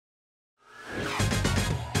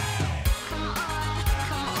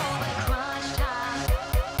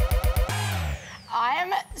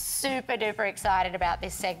super duper excited about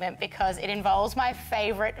this segment because it involves my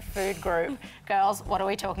favourite food group. Girls, what are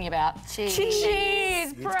we talking about? Cheese.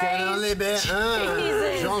 Cheese, It can only be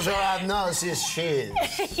Jean Gerard knows his cheese.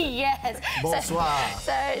 Yes. Bonsoir.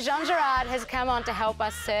 So Jean Gerard has come on to help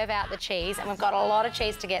us serve out the cheese, and we've got a lot of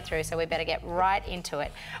cheese to get through, so we better get right into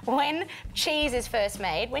it. When cheese is first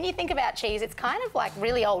made, when you think about cheese, it's kind of like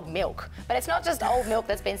really old milk, but it's not just old milk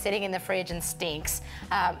that's been sitting in the fridge and stinks,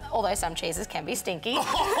 although some cheeses can be stinky.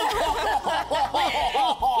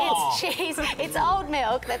 It's cheese, it's old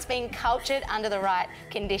milk that's been cultured under the right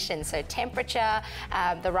conditions, so temperature,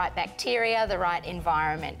 the right bacteria, the right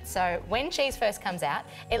environment. So when cheese first comes out,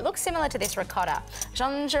 it looks similar to this ricotta.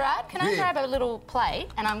 Jean Gerard, can I grab a little plate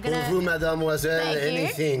and I'm going to... Pour vous, mademoiselle,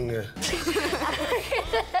 anything.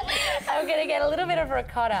 I'm going to get a little bit of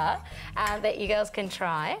ricotta that you girls can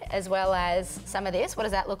try, as well as some of this. What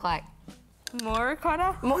does that look like? More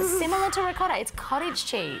ricotta? More similar to ricotta. It's cottage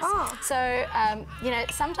cheese. Oh. So, you know,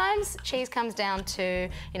 sometimes cheese comes down to,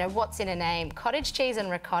 you know, what's in a name. Cottage cheese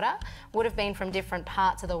and ricotta would have been from different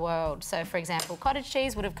parts of the world. So, for example, cottage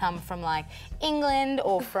cheese would have come from, like, England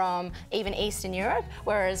or from even Eastern Europe,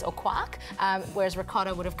 or quark, whereas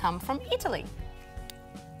ricotta would have come from Italy.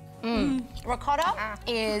 Ricotta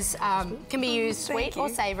is can be used sweet or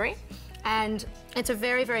savoury, and it's a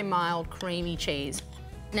very, very mild, creamy cheese.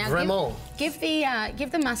 Now, give the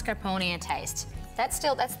mascarpone a taste. That's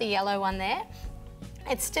the yellow one there.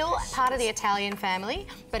 It's still part of the Italian family,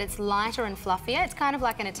 but it's lighter and fluffier. It's kind of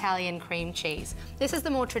like an Italian cream cheese. This is the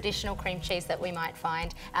more traditional cream cheese that we might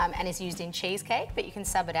find and is used in cheesecake, but you can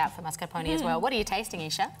sub it out for mascarpone as well. What are you tasting,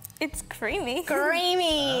 Isha? It's creamy.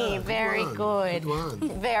 Creamy! Very good. Good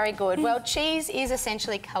one. Very good. Well, cheese is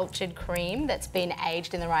essentially cultured cream that's been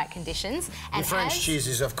aged in the right conditions. And the French cheese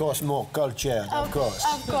is, of course, more cultured, of course.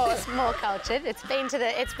 Of course, more cultured. It's been to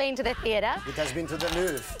the theatre. It has been to the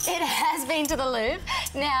Louvre. It has been to the Louvre.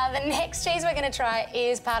 Now, the next cheese we're going to try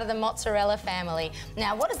is part of the mozzarella family.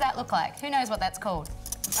 Now, what does that look like? Who knows what that's called?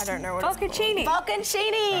 I don't know what Bocconcini.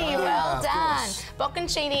 Bocconcini, well done.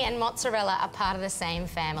 Bocconcini and mozzarella are part of the same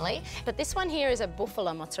family, but this one here is a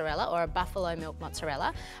buffalo mozzarella, or a buffalo milk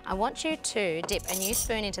mozzarella. I want you to dip a new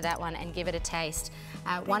spoon into that one and give it a taste.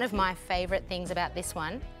 One of my favourite things about this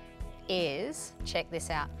one is, check this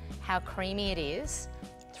out, how creamy it is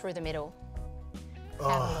through the middle.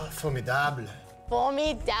 Oh, formidable.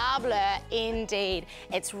 Formidable, indeed.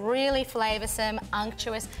 It's really flavoursome,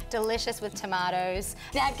 unctuous, delicious with tomatoes.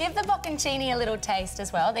 Now, give the bocconcini a little taste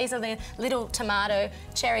as well. These are the little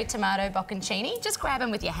cherry tomato bocconcini. Just grab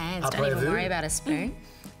them with your hands. Don't even worry about a spoon.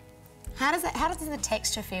 How does the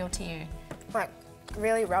texture feel to you? Like,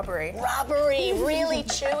 really rubbery. Rubbery, really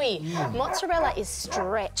chewy. Mozzarella is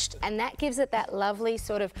stretched, and that gives it that lovely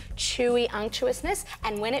sort of chewy unctuousness,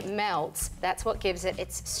 and when it melts, that's what gives it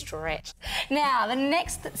its stretch. Now, the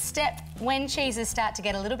next step when cheeses start to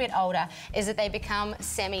get a little bit older is that they become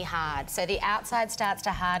semi-hard. So the outside starts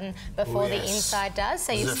to harden before the inside does,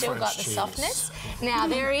 so you've still got the softness. Now,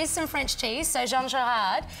 there is some French cheese, so Jean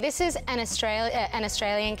Gerard, this is an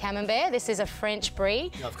Australian camembert, this is a French brie.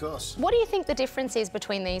 Of course. What do you think the difference is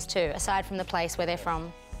between these two, aside from the place where they're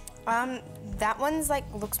from? That one's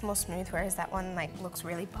looks more smooth, whereas that one looks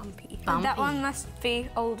really bumpy. That one must be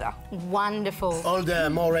older. Wonderful.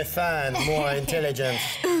 Older, more refined, more intelligent.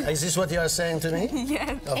 Is this what you are saying to me?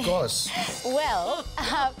 Yes. Of course. Well,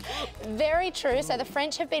 very true. So the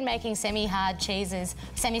French have been making semi-hard cheeses,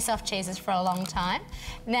 semi-soft cheeses for a long time.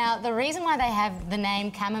 Now, the reason why they have the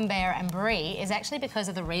name Camembert and Brie is actually because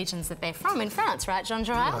of the regions that they're from in France, right, Jean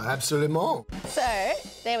Gerard? Oh, absolument. So,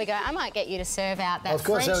 there we go. I might get you to serve out that Of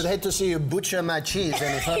course, French... I would hate to see you butcher my cheese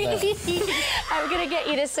any further. I'm going to get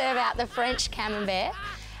you to serve out the French Camembert.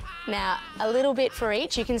 Now, a little bit for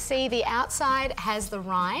each. You can see the outside has the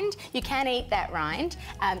rind. You can eat that rind,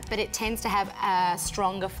 but it tends to have a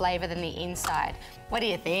stronger flavour than the inside. What do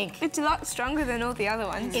you think? It's a lot stronger than all the other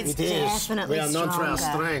ones. It's definitely stronger. We are known for our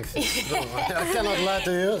strength. I cannot lie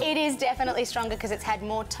to you. It is definitely stronger because it's had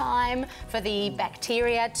more time for the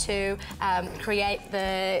bacteria to create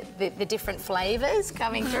the different flavours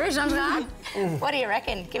coming through. Jean-Gerard, what do you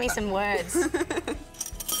reckon? Give me some words.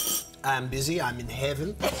 I'm busy, I'm in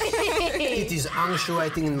heaven. It is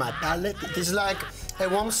unctuating in my palate. It is like a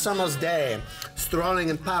warm summer's day, strolling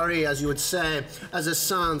in Paris, as you would say, as the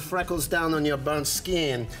sun freckles down on your burnt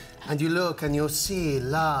skin, and you look and you see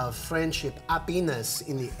love, friendship, happiness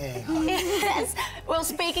in the air. Yes. Well,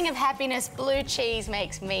 speaking of happiness, blue cheese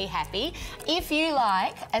makes me happy. If you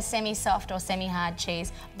like a semi-soft or semi-hard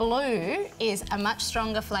cheese, blue is a much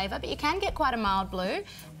stronger flavour, but you can get quite a mild blue.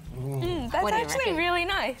 That's What do you actually reckon? really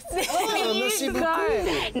nice. Oh, merci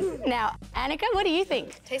beaucoup. Now, Annika, what do you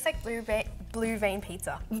think? Tastes like blue vein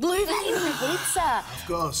pizza. Blue vein pizza. Of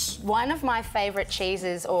course. One of my favourite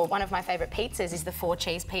cheeses, or one of my favourite pizzas, is the 4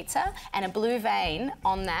 cheese pizza, and a blue vein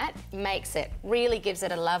on that makes it, really gives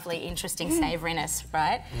it a lovely, interesting savouriness,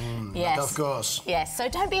 right? Yes. Of course. Yes, so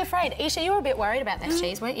don't be afraid. Isha, you were a bit worried about that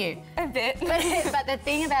cheese, weren't you? A bit. But the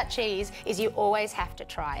thing about cheese is you always have to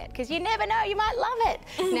try it, because you never know, you might love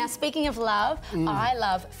it. Now, speaking of love, I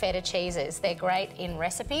love feta cheeses. They're great in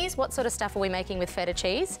recipes. What sort of stuff are we making with feta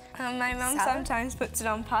cheese? My mum sometimes puts it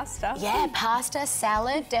on pasta. Yeah, pasta,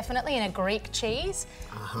 salad, definitely, and a Greek cheese.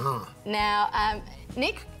 Now,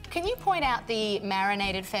 Nick, can you point out the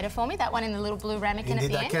marinated feta for me? That one in the little blue ramekin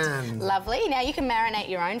Indeed at the I end. can. Lovely. Now you can marinate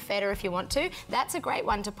your own feta if you want to. That's a great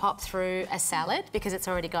one to pop through a salad because it's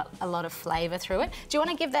already got a lot of flavour through it. Do you want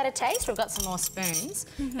to give that a taste? We've got some more spoons.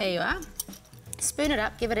 There you are. Spoon it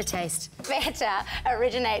up, give it a taste. Feta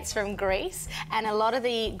originates from Greece, and a lot of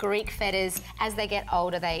the Greek fetas, as they get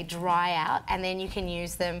older, they dry out, and then you can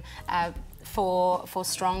use them for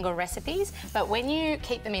stronger recipes. But when you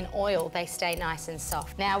keep them in oil, they stay nice and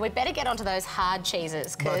soft. Now, we'd better get onto those hard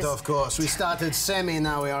cheeses, But of course, we started semi,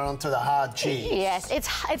 now we are onto the hard cheese. yes,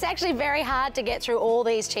 it's actually very hard to get through all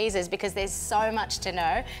these cheeses because there's so much to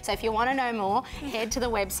know. So if you want to know more, head to the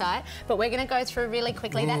website. But we're going to go through really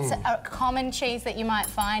quickly. That's a common cheese that you might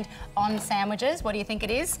find on sandwiches. What do you think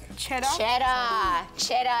it is? Cheddar. Cheddar.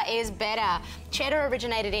 Cheddar is better. Cheddar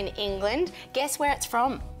originated in England. Guess where it's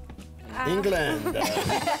from? England.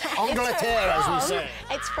 Angleterre, as we say.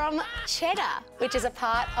 It's from Cheddar, which is a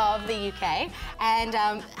part of the UK. And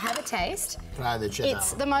have a taste. Try the cheddar.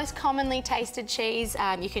 It's the most commonly tasted cheese.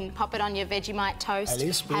 You can pop it on your Vegemite toast.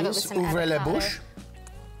 Alice, have it with please, some ouvrez la avocado.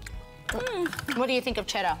 bouche. What do you think of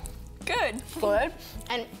cheddar? Good. Good.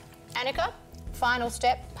 And Annika, final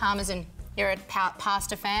step, Parmesan. You're a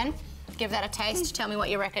pasta fan. Give that a taste. Tell me what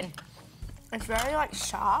you reckon. It's very like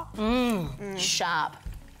sharp. Sharp.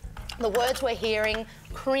 The words we're hearing: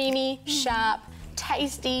 creamy, sharp,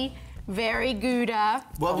 tasty, very Gouda.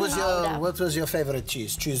 What was your favorite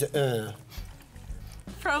cheese? Choose un.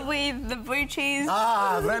 Probably the blue cheese.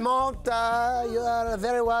 Vraiment, you are a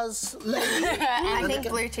very wise lady. I think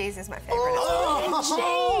blue cheese is my favorite.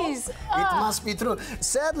 Cheese. It must be true.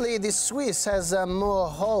 Sadly, the Swiss has more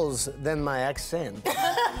holes than my accent.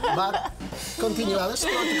 But continue, Alice.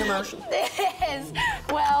 Go to commercial. Yes.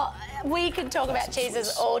 Well, we could talk about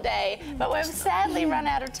cheeses all day, but we've sadly run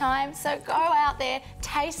out of time. So go out there,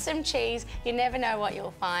 taste some cheese. You never know what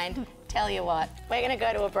you'll find. Tell you what, we're going to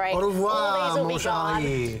go to a break. Au revoir, all these will mon be gone.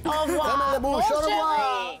 chéri. Au revoir. Fermez la bouche, au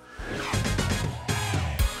revoir.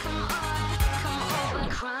 Bonjour.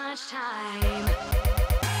 Crunch time.